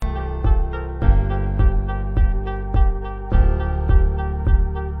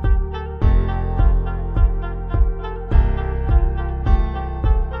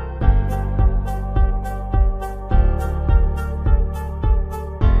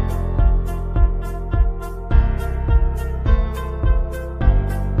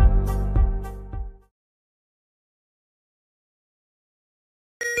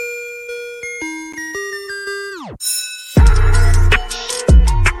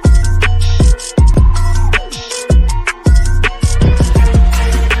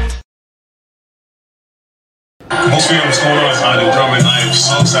Shane, what's going on? It's Dalen Drummond. I am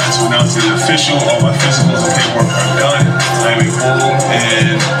so excited to announce it official. All my physicals and paperwork are done. I am a bull,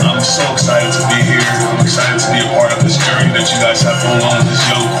 and I'm so excited to be here. I'm excited to be a part of this journey that you guys have going on with this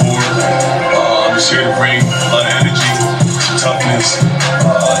young core. I'm just here to bring a lot of energy, some toughness,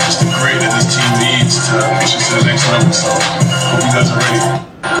 just the grit that this team needs to push us to the next level. So, hope you guys are ready.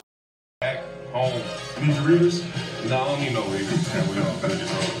 Back home. Need your readers? No, I don't need no readers. Man, we all good.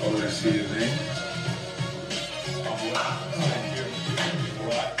 All I see is name.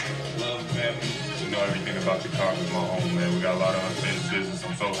 Love family. You know everything about Chicago is my home, man. We got a lot of unfinished business.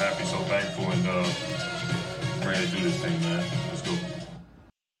 I'm so happy, so thankful, and ready to do this thing, man. Let's go.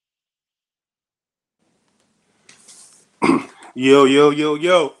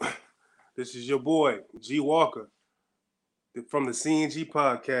 Yo. This is your boy, G Walker, from the C&G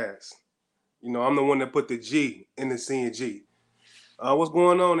podcast. You know, I'm the one that put the G in the C&G. What's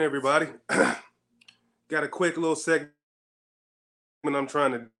going on, everybody? Got a quick little segment I'm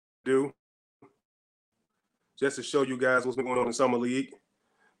trying to do just to show you guys what's been going on in Summer League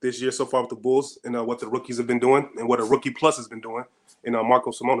this year so far with the Bulls and what the rookies have been doing and what a rookie plus has been doing in Marko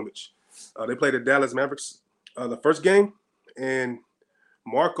Simonivic. They played the Dallas Mavericks the first game, and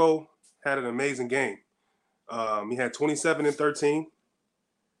Marko had an amazing game. He had 27 and 13.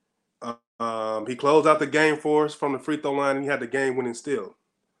 He closed out the game for us from the free throw line, and he had the game-winning steal.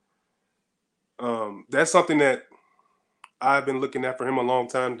 That's something that I've been looking at for him a long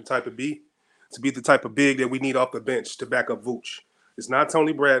time, to be the type of big that we need off the bench to back up Vooch. It's not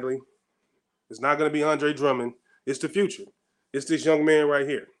Tony Bradley. It's not going to be Andre Drummond. It's the future. It's this young man right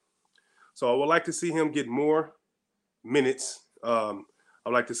here. So I would like to see him get more minutes. I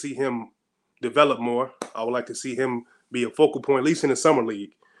would like to see him develop more. I would like to see him be a focal point, at least in the Summer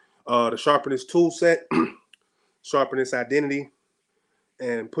League. To sharpen his tool set, sharpen his identity,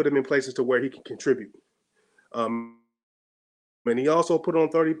 and put him in places to where he can contribute. And he also put on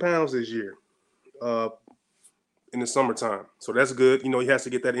 30 pounds this year in the summertime. So that's good. You know, he has to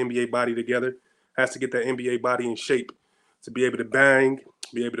get that NBA body together, has to get that NBA body in shape to be able to bang,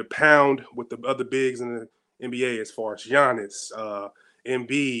 be able to pound with the other bigs in the NBA as far as Giannis,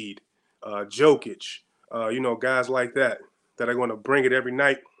 Embiid, Jokic, guys like that are going to bring it every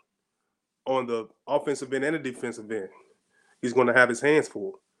night on the offensive end and the defensive end. He's going to have his hands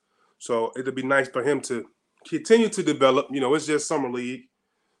full. So it'll be nice for him to continue to develop. You know, it's just Summer League.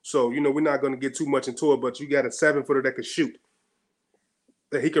 So, you know, we're not going to get too much into it, but you got a 7-footer that can shoot,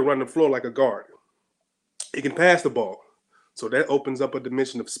 that he can run the floor like a guard. He can pass the ball. So that opens up a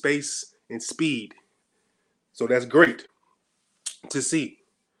dimension of space and speed. So that's great to see.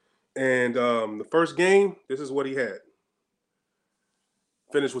 And the first game, this is what he had.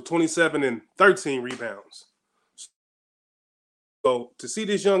 Finished with 27 and 13 rebounds. So to see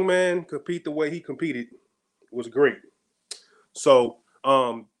this young man compete the way he competed was great. So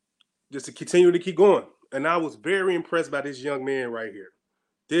just to continue to keep going. And I was very impressed by this young man right here.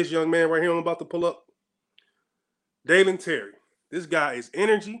 This young man right here I'm about to pull up, Dalen Terry. This guy is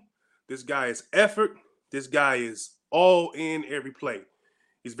energy. This guy is effort. This guy is all in every play.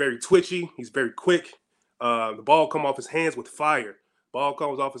 He's very twitchy. He's very quick. The ball comes off his hands with fire. Ball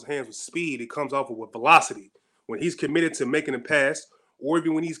comes off his hands with speed. It comes off with velocity. When he's committed to making a pass, or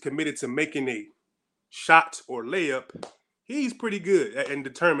even when he's committed to making a shot or layup, he's pretty good and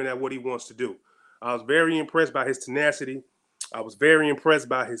determined at what he wants to do. I was very impressed by his tenacity. I was very impressed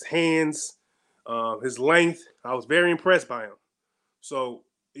by his hands, his length. I was very impressed by him. So,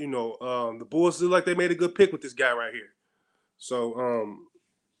 you know, the Bulls look like they made a good pick with this guy right here. So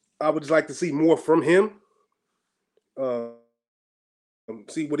I would just like to see more from him.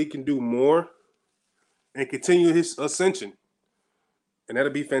 See what he can do more and continue his ascension. And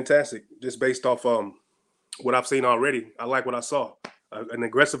that'll be fantastic just based off what I've seen already. I like what I saw. An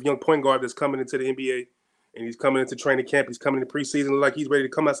aggressive young point guard that's coming into the NBA, and he's coming into training camp. He's coming into preseason like he's ready to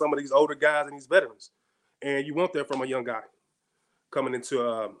come at some of these older guys and these veterans. And you want that from a young guy coming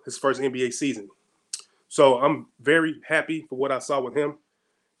into his first NBA season. So I'm very happy for what I saw with him.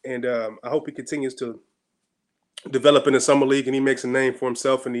 And I hope he continues to develop in the Summer League and he makes a name for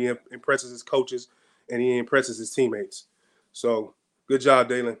himself and he impresses his coaches and he impresses his teammates. So good job,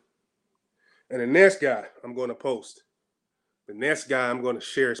 Dalen. And the next guy I'm going to post, the next guy I'm going to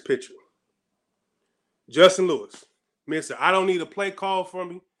share his picture. Justin Lewis. Mr. I don't need a play call from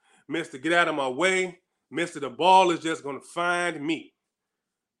me. Mr. Get out of my way. Mr. The ball is just going to find me.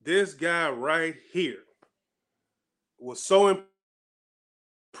 This guy right here was so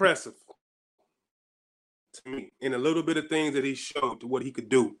impressive to me. And a little bit of things that he showed to what he could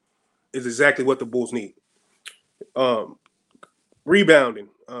do is exactly what the Bulls need. Rebounding,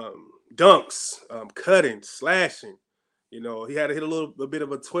 dunks, cutting, slashing. You know, he had to hit a bit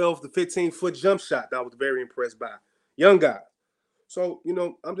of a 12 to 15-foot jump shot that I was very impressed by. Young guy. So, you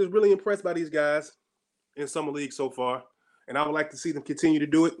know, I'm just really impressed by these guys in summer league so far. And I would like to see them continue to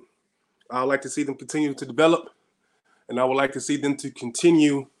do it. I would like to see them continue to develop. And I would like to see them to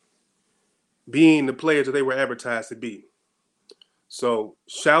continue being the players that they were advertised to be. So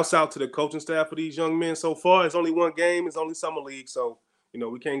shouts out to the coaching staff for these young men so far. It's only one game. It's only summer league. So, you know,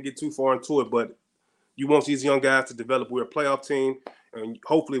 we can't get too far into it. But you want these young guys to develop. We're a playoff team. And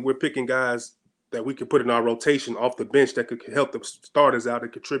hopefully we're picking guys that we can put in our rotation off the bench that could help the starters out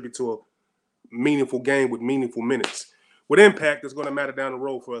and contribute to a meaningful game with meaningful minutes. With impact, that's going to matter down the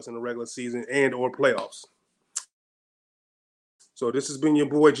road for us in the regular season and or playoffs. So this has been your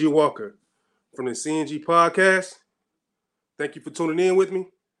boy G Walker from the CNG Podcast. Thank you for tuning in with me.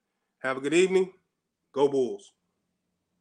 Have a good evening. Go Bulls.